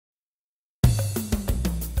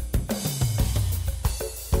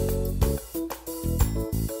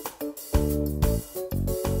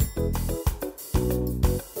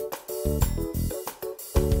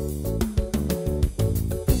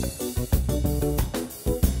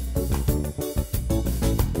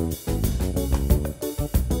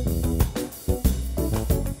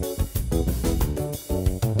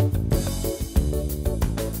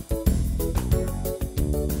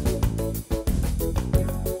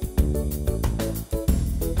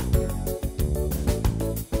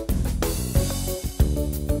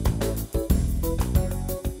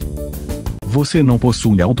Você não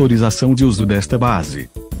possui autorização de uso desta base.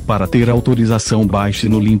 Para ter autorização, baixe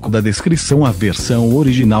no link da descrição a versão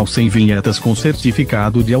original sem vinhetas com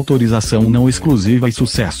certificado de autorização não exclusiva e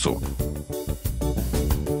sucesso.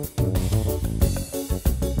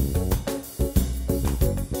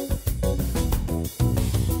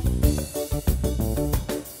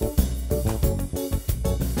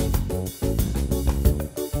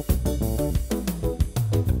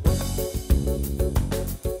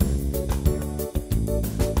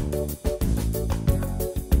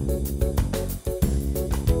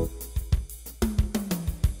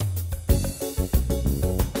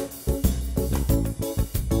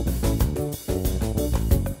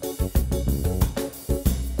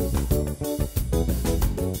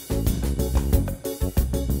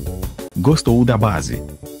 Gostou da base?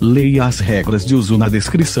 Leia as regras de uso na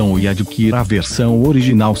descrição e adquira a versão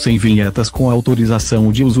original sem vinhetas com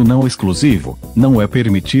autorização de uso não exclusivo. Não é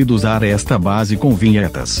permitido usar esta base com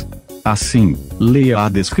vinhetas. Assim, leia a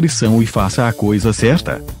descrição e faça a coisa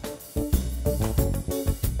certa.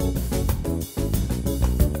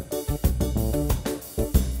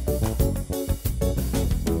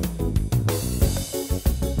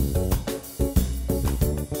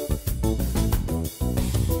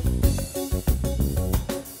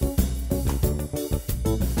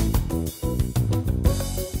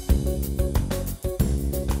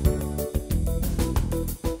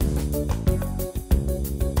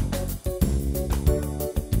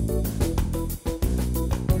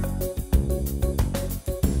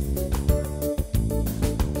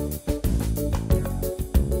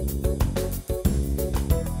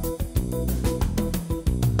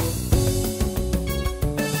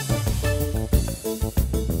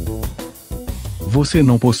 Você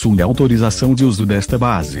não possui autorização de uso desta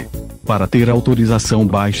base. Para ter autorização,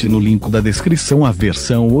 baixe no link da descrição a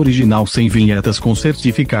versão original sem vinhetas com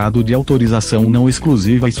certificado de autorização não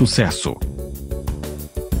exclusiva e sucesso.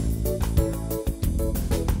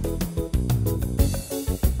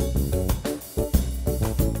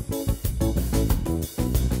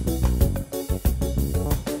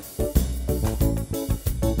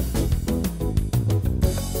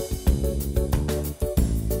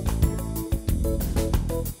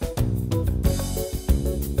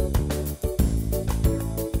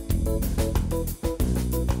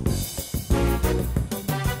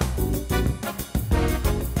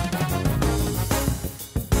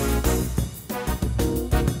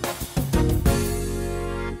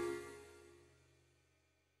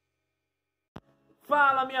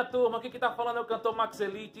 Fala, minha turma, aqui que tá falando é o cantor Max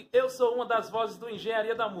Elite. Eu sou uma das vozes do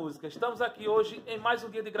Engenharia da Música. Estamos aqui hoje em mais um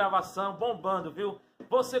dia de gravação, bombando, viu?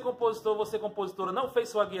 Você compositor, você compositora, não fez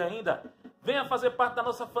sua guia ainda? Venha fazer parte da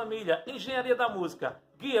nossa família Engenharia da Música.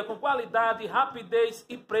 Guia com qualidade, rapidez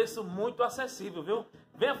e preço muito acessível, viu?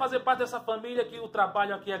 Venha fazer parte dessa família que o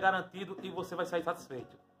trabalho aqui é garantido e você vai sair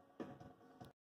satisfeito.